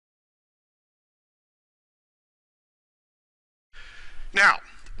Now,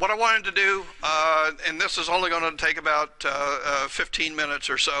 what I wanted to do, and this is only going to take about 15 minutes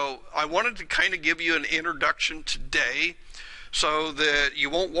or so, I wanted to kind of give you an introduction today so that you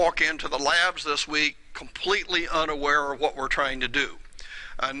won't walk into the labs this week completely unaware of what we're trying to do.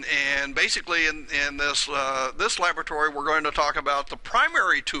 And basically in this laboratory, we're going to talk about the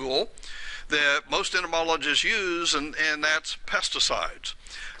primary tool that most entomologists use, and that's pesticides.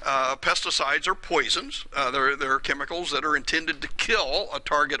 Pesticides are poisons. They're chemicals that are intended to kill a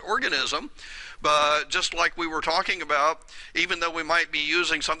target organism. But just like we were talking about, even though we might be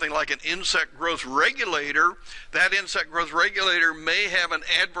using something like an insect growth regulator, that insect growth regulator may have an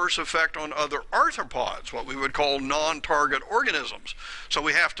adverse effect on other arthropods, what we would call non-target organisms. So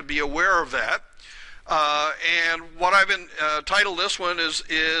we have to be aware of that. And what I've titled this one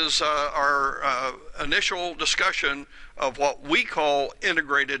is our initial discussion of what we call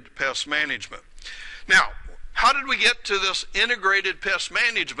integrated pest management. Now, how did we get to this integrated pest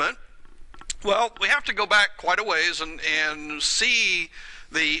management? Well, we have to go back quite a ways and see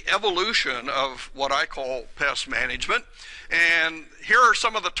the evolution of what I call pest management. And here are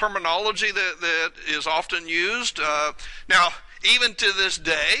some of the terminology that is often used. Now, even to this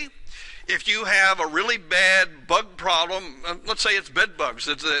day, if you have a really bad bug problem, let's say it's bed bugs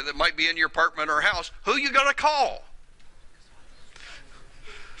that might be in your apartment or house, who you going to call?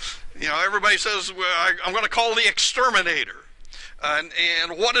 You know, everybody says, well, I'm going to call the exterminator. And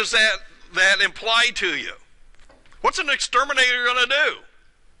what does that imply to you? What's an exterminator going to do?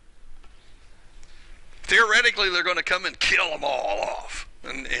 Theoretically, they're going to come and kill them all off.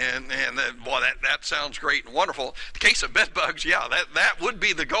 And boy, that sounds great and wonderful. In the case of bed bugs, yeah, that would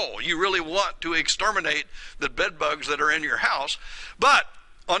be the goal. You really want to exterminate the bed bugs that are in your house. But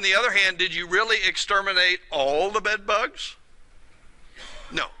on the other hand, did you really exterminate all the bed bugs?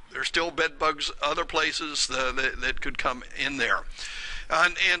 No, there's still bed bugs other places that could come in there.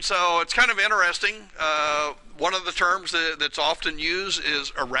 And so it's kind of interesting. One of the terms that's often used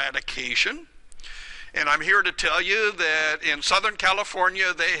is eradication. And I'm here to tell you that in Southern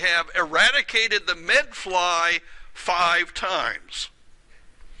California, they have eradicated the medfly 5 times.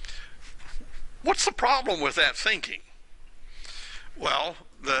 What's the problem with that thinking? Well,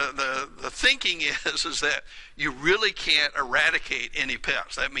 the thinking is that you really can't eradicate any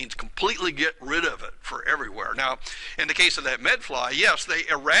pests. That means completely get rid of it for everywhere. Now, in the case of that medfly, yes, they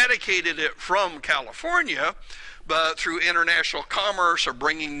eradicated it from California, but through international commerce or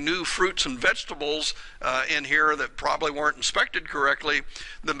bringing new fruits and vegetables in here that probably weren't inspected correctly,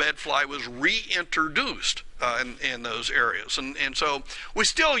 the medfly was reintroduced in those areas. And so we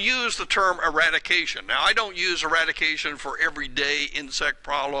still use the term eradication. Now, I don't use eradication for everyday insect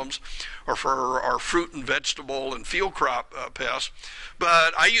problems or for our fruit and vegetable and field crop pests,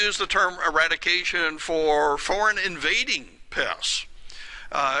 but I use the term eradication for foreign invading pests.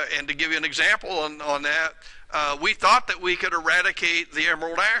 And to give you an example on that, we thought that we could eradicate the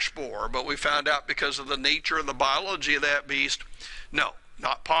emerald ash borer, but we found out because of the nature of the biology of that beast, no,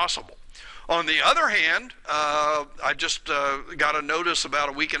 not possible. On the other hand, I just got a notice about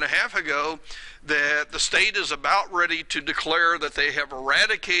a week and a half ago that the state is about ready to declare that they have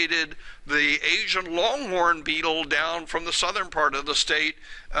eradicated the Asian longhorn beetle down from the southern part of the state,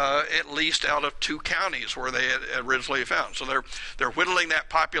 at least out of 2 counties where they had originally found. So they're whittling that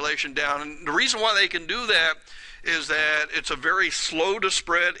population down. And the reason why they can do that is that it's a very slow to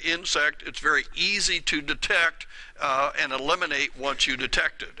spread insect. It's very easy to detect and eliminate once you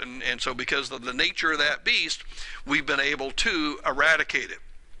detect it. And so because of the nature of that beast, we've been able to eradicate it.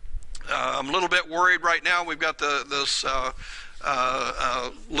 I'm a little bit worried right now. We've got this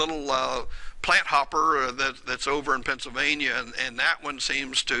little plant hopper that's over in Pennsylvania, and that one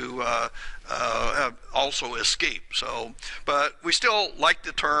seems to have also escaped. So, but we still like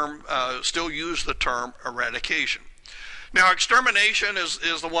the term, still use the term eradication. Now, extermination is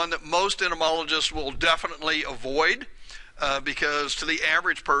the one that most entomologists will definitely avoid because to the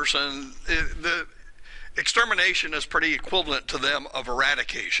average person, the extermination is pretty equivalent to them of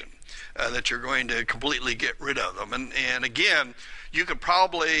eradication, that you're going to completely get rid of them. And again, you could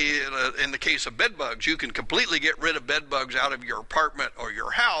probably, in the case of bed bugs, you can completely get rid of bed bugs out of your apartment or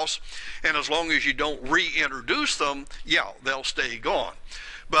your house, and as long as you don't reintroduce them, yeah, they'll stay gone.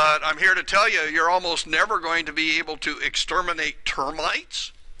 But I'm here to tell you, you're almost never going to be able to exterminate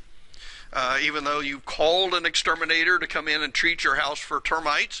termites, even though you've called an exterminator to come in and treat your house for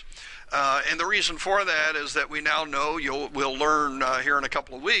termites. And the reason for that is that we now know, we'll learn here in a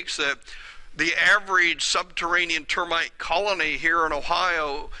couple of weeks, that the average subterranean termite colony here in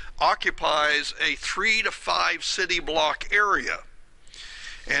Ohio occupies a 3 to 5 city block area.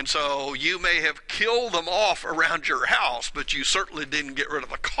 And so you may have killed them off around your house, but you certainly didn't get rid of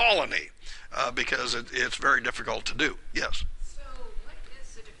the colony because it's very difficult to do. Yes? So what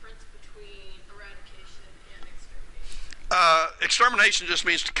is the difference between eradication and extermination? Extermination just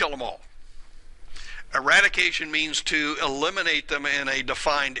means to kill them all. Eradication means to eliminate them in a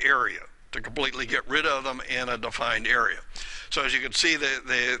defined area, to completely get rid of them in a defined area. So as you can see,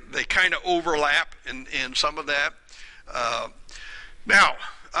 they kind of overlap in some of that. Now,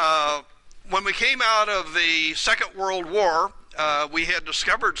 when we came out of the Second World War, we had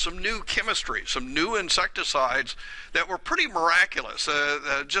discovered some new chemistry, some new insecticides that were pretty miraculous.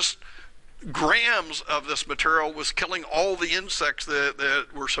 Just grams of this material was killing all the insects that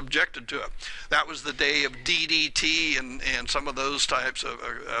were subjected to it. That was the day of DDT and some of those types of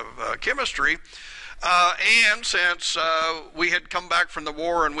chemistry. And since we had come back from the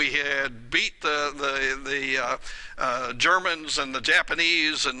war and we had beat the Germans and the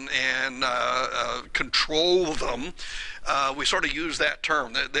Japanese and control them, we sort of used that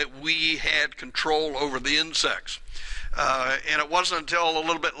term, that we had control over the insects. And it wasn't until a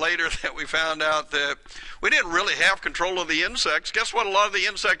little bit later that we found out that we didn't really have control of the insects. Guess what a lot of the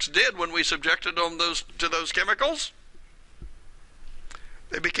insects did when we subjected them to those chemicals?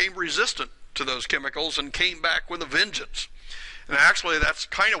 They became resistant to those chemicals and came back with a vengeance. And actually, that's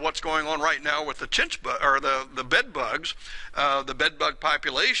kind of what's going on right now with the the bed bugs. The bed bug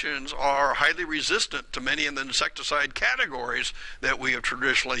populations are highly resistant to many of the insecticide categories that we have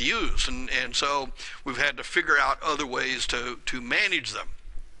traditionally used, and so we've had to figure out other ways to manage them.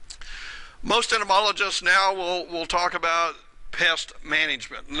 Most entomologists now will talk about pest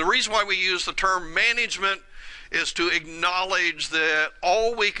management, and the reason why we use the term management is to acknowledge that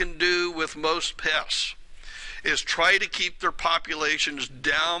all we can do with most pests is try to keep their populations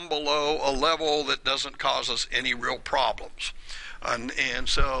down below a level that doesn't cause us any real problems. And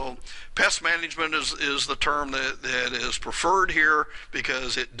so pest management is the term that is preferred here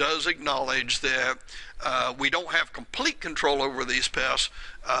because it does acknowledge that we don't have complete control over these pests,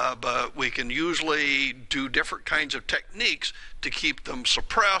 but we can usually do different kinds of techniques to keep them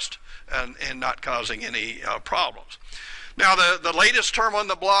suppressed and not causing any problems. Now, the latest term on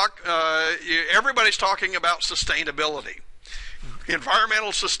the block, everybody's talking about sustainability.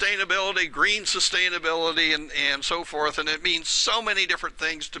 Environmental sustainability, green sustainability, and so forth, and it means so many different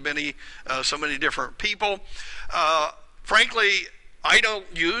things to so many different people. Frankly, I don't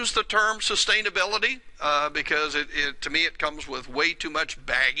use the term sustainability because to me it comes with way too much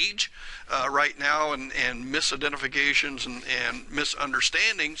baggage right now and misidentifications and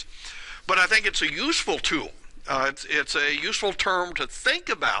misunderstandings, but I think it's a useful tool. It's a useful term to think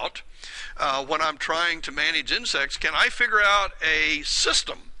about when I'm trying to manage insects. Can I figure out a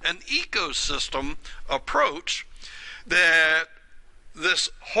system, an ecosystem approach that this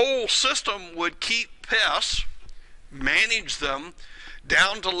whole system would keep pests, manage them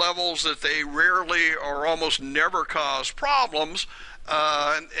down to levels that they rarely or almost never cause problems,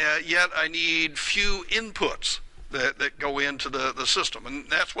 yet I need few inputs that go into the system. And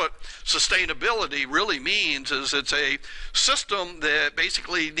that's what sustainability really means, is it's a system that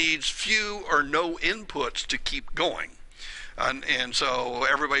basically needs few or no inputs to keep going. And so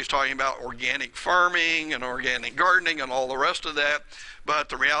everybody's talking about organic farming and organic gardening and all the rest of that, but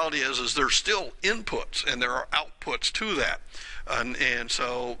the reality is there's still inputs and there are outputs to that. And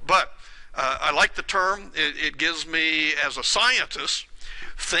so, but I like the term. It gives me, as a scientist,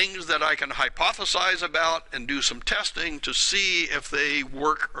 things that I can hypothesize about and do some testing to see if they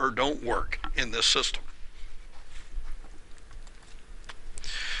work or don't work in this system.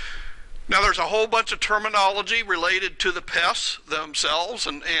 Now, there's a whole bunch of terminology related to the pests themselves,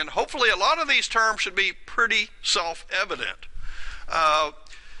 and hopefully a lot of these terms should be pretty self-evident.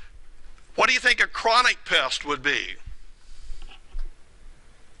 What do you think a chronic pest would be?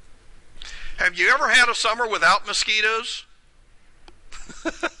 Have you ever had a summer without mosquitoes?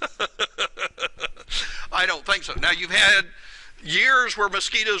 I don't think so. Now, you've had years where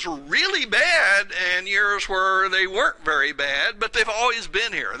mosquitoes were really bad and years where they weren't very bad, but they've always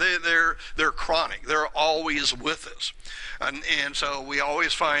been here. They're chronic. They're always with us. And so we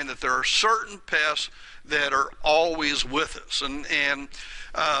always find that there are certain pests that are always with us. And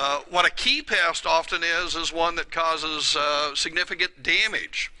what a key pest often is one that causes significant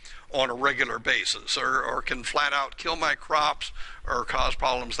damage on a regular basis, or can flat out kill my crops or cause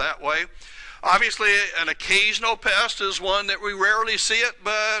problems that way. Obviously, an occasional pest is one that we rarely see it,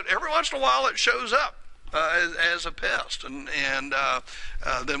 but every once in a while it shows up as a pest, and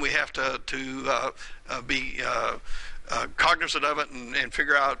then we have to be cognizant of it and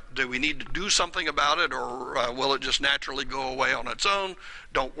figure out, do we need to do something about it, or will it just naturally go away on its own?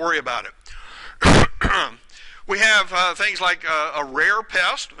 Don't worry about it. We have things like a rare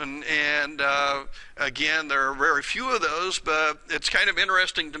pest, and again, there are very few of those, but it's kind of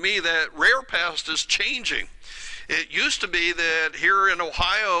interesting to me that rare pest is changing. It used to be that here in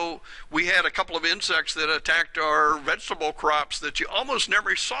Ohio, we had a couple of insects that attacked our vegetable crops that you almost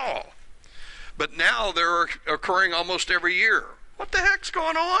never saw. But now they're occurring almost every year. What the heck's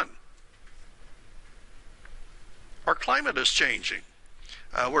going on? Our climate is changing.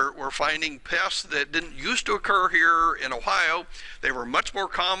 We're finding pests that didn't used to occur here in Ohio. They were much more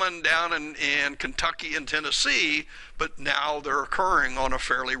common down in Kentucky and Tennessee, but now they're occurring on a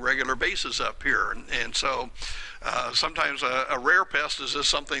fairly regular basis up here. And so sometimes a rare pest is just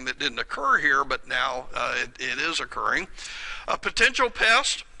something that didn't occur here, but now it is occurring. A potential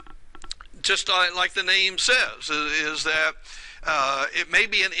pest, just like the name says, is that it may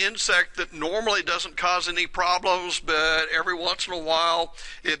be an insect that normally doesn't cause any problems, but every once in a while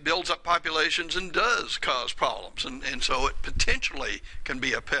it builds up populations and does cause problems, and so it potentially can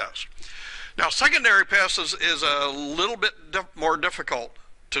be a pest. Now, secondary pests is a little bit more difficult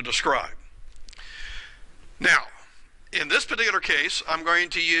to describe. Now, in this particular case, I'm going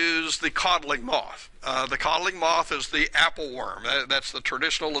to use the codling moth. The codling moth is the apple worm. That's the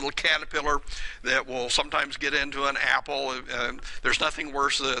traditional little caterpillar that will sometimes get into an apple. There's nothing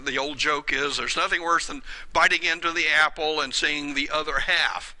worse, the old joke is, there's nothing worse than biting into the apple and seeing the other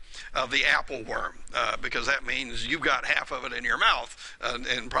half of the apple worm, because that means you've got half of it in your mouth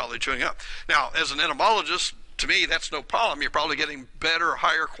and probably chewing up. Now, as an entomologist, to me, that's no problem. You're probably getting better,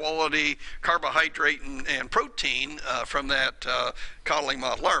 higher quality carbohydrate and protein from that codling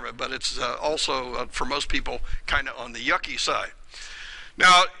moth larva, but it's also, for most people, kind of on the yucky side.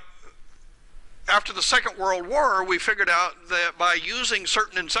 Now, after the Second World War, we figured out that by using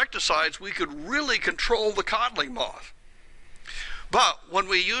certain insecticides, we could really control the codling moth. But when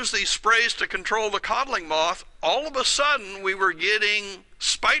we used these sprays to control the codling moth, all of a sudden we were getting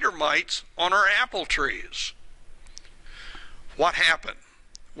spider mites on our apple trees. What happened?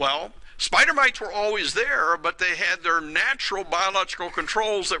 Well, spider mites were always there, but they had their natural biological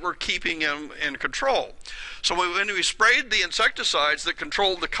controls that were keeping them in control. So when we sprayed the insecticides that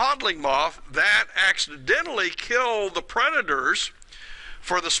controlled the codling moth, that accidentally killed the predators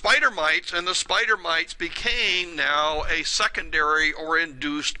for the spider mites, and the spider mites became now a secondary or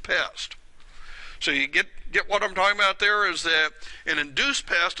induced pest. So you get what I'm talking about there, is that an induced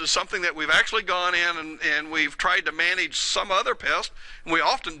pest is something that we've actually gone in and we've tried to manage some other pest, and we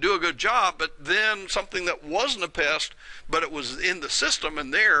often do a good job, but then something that wasn't a pest, but it was in the system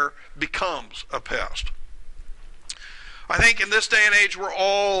and there, becomes a pest. I think in this day and age we're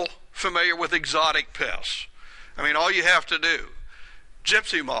all familiar with exotic pests. I mean, all you have to do,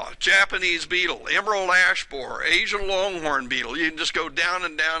 gypsy moth, Japanese beetle, emerald ash borer, Asian longhorn beetle. You can just go down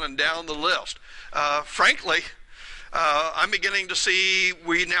and down and down the list. Frankly, I'm beginning to see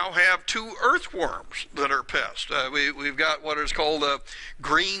we now have 2 earthworms that are pests. We've got what is called a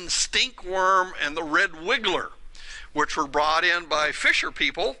green stinkworm and the red wiggler, which were brought in by fisher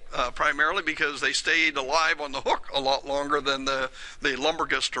people, primarily because they stayed alive on the hook a lot longer than the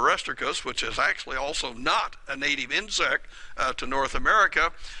Lumbricus terrestricus, which is actually also not a native insect to North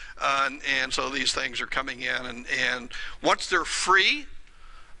America. And so these things are coming in, and once they're free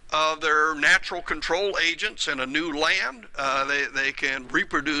of their natural control agents in a new land, they can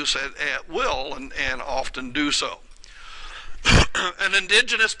reproduce at will and often do so. An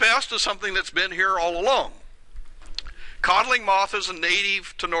indigenous pest is something that's been here all along. Codling moth is a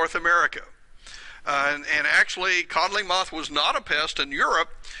native to North America. And actually, codling moth was not a pest in Europe,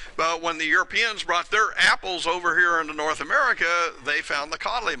 but when the Europeans brought their apples over here into North America, they found the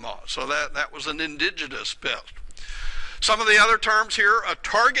codling moth. So that was an indigenous pest. Some of the other terms here, a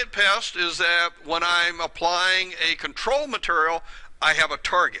target pest is that when I'm applying a control material, I have a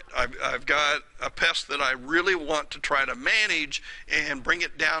target. I've got a pest that I really want to try to manage and bring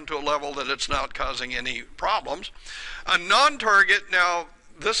it down to a level that it's not causing any problems. A non-target, now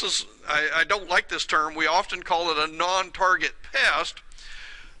this is, I don't like this term. We often call it a non-target pest.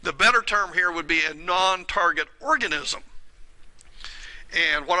 The better term here would be a non-target organism.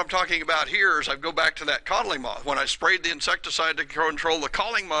 And what I'm talking about here is I go back to that codling moth. When I sprayed the insecticide to control the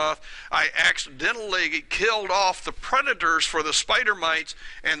codling moth, I accidentally killed off the predators for the spider mites,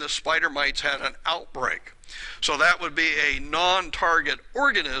 and the spider mites had an outbreak. So that would be a non-target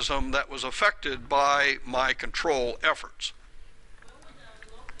organism that was affected by my control efforts.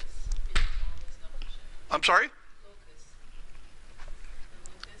 I'm sorry?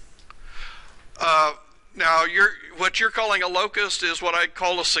 Now, what you're calling a locust is what I'd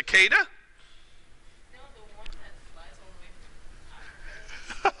call a cicada. No, the one that flies all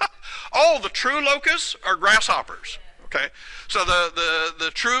the way from Oh, the true locusts are grasshoppers. Okay, so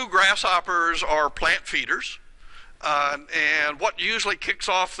the true grasshoppers are plant feeders, and what usually kicks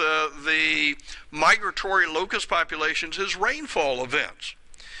off the migratory locust populations is rainfall events,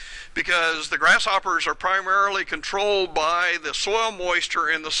 because the grasshoppers are primarily controlled by the soil moisture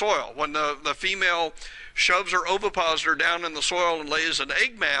in the soil. When the female shoves her ovipositor down in the soil and lays an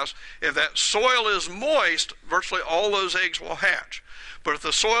egg mass, if that soil is moist, virtually all those eggs will hatch. But if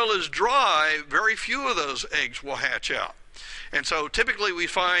the soil is dry, very few of those eggs will hatch out. And so typically we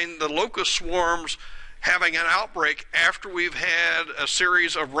find the locust swarms having an outbreak after we've had a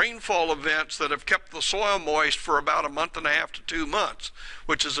series of rainfall events that have kept the soil moist for about a month and a half to 2 months,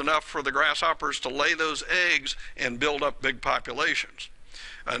 which is enough for the grasshoppers to lay those eggs and build up big populations.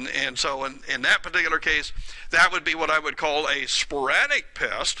 And so in that particular case, that would be what I would call a sporadic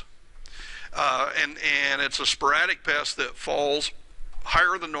pest, and it's a sporadic pest that falls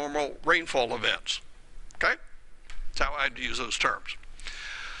higher than normal rainfall events. Okay? That's how I'd use those terms.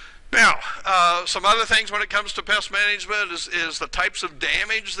 Now, some other things when it comes to pest management is the types of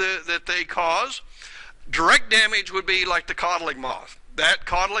damage that they cause. Direct damage would be like the codling moth. That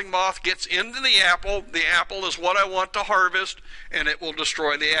codling moth gets into the apple. The apple is what I want to harvest, and it will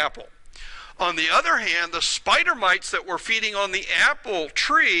destroy the apple. On the other hand, the spider mites that were feeding on the apple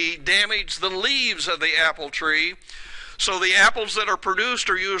tree damage the leaves of the apple tree, so the apples that are produced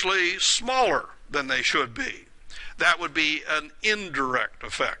are usually smaller than they should be. That would be an indirect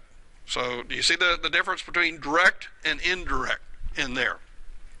effect. So do you see the difference between direct and indirect in there?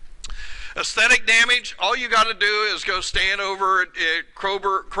 Aesthetic damage, all you got to do is go stand over at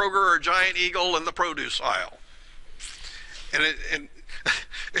Kroger or Giant Eagle in the produce aisle. And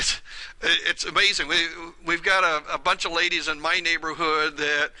it's amazing. We've got a bunch of ladies in my neighborhood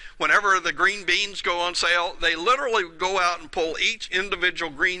that whenever the green beans go on sale, they literally go out and pull each individual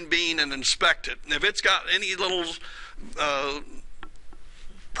green bean and inspect it. And if it's got any little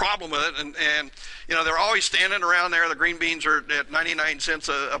problem with it, and you know, they're always standing around there. The green beans are at 99 cents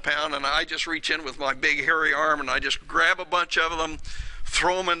a pound, and I just reach in with my big hairy arm and I just grab a bunch of them,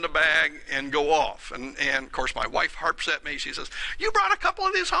 throw them in the bag, and go off. And of course my wife harps at me. She says, "You brought a couple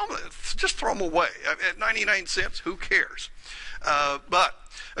of these home, just throw them away. At 99 cents, who cares?" But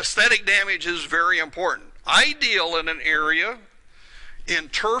aesthetic damage is very important. Ideal in an area in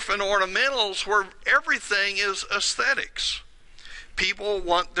turf and ornamentals where everything is aesthetics. People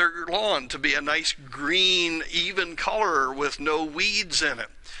want their lawn to be a nice green, even color with no weeds in it.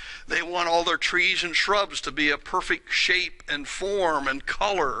 They want all their trees and shrubs to be a perfect shape and form and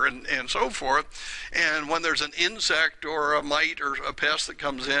color and so forth. And when there's an insect or a mite or a pest that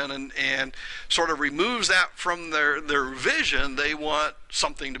comes in and sort of removes that from their vision, they want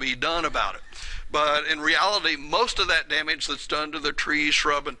something to be done about it. But in reality, most of that damage that's done to the tree,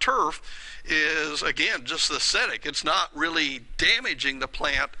 shrub, and turf is, again, just aesthetic. It's not really damaging the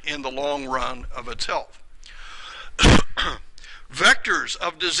plant in the long run of its health. Vectors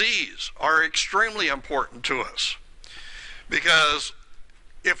of disease are extremely important to us, because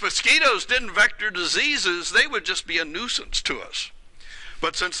if mosquitoes didn't vector diseases, they would just be a nuisance to us.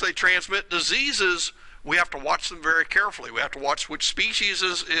 But since they transmit diseases, we have to watch them very carefully. We have to watch which species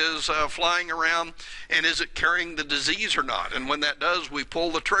is flying around, and is it carrying the disease or not. And when that does, we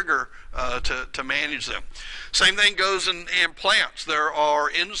pull the trigger to manage them. Same thing goes in plants. There are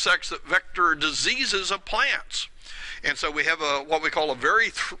insects that vector diseases of plants. And so we have what we call a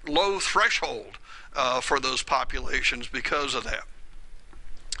very low threshold for those populations because of that.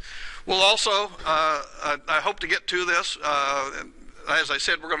 We'll also, I hope to get to this, as I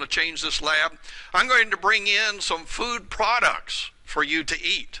said, we're going to change this lab. I'm going to bring in some food products for you to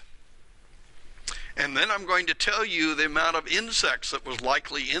eat. And then I'm going to tell you the amount of insects that was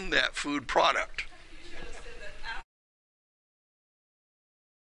likely in that food product.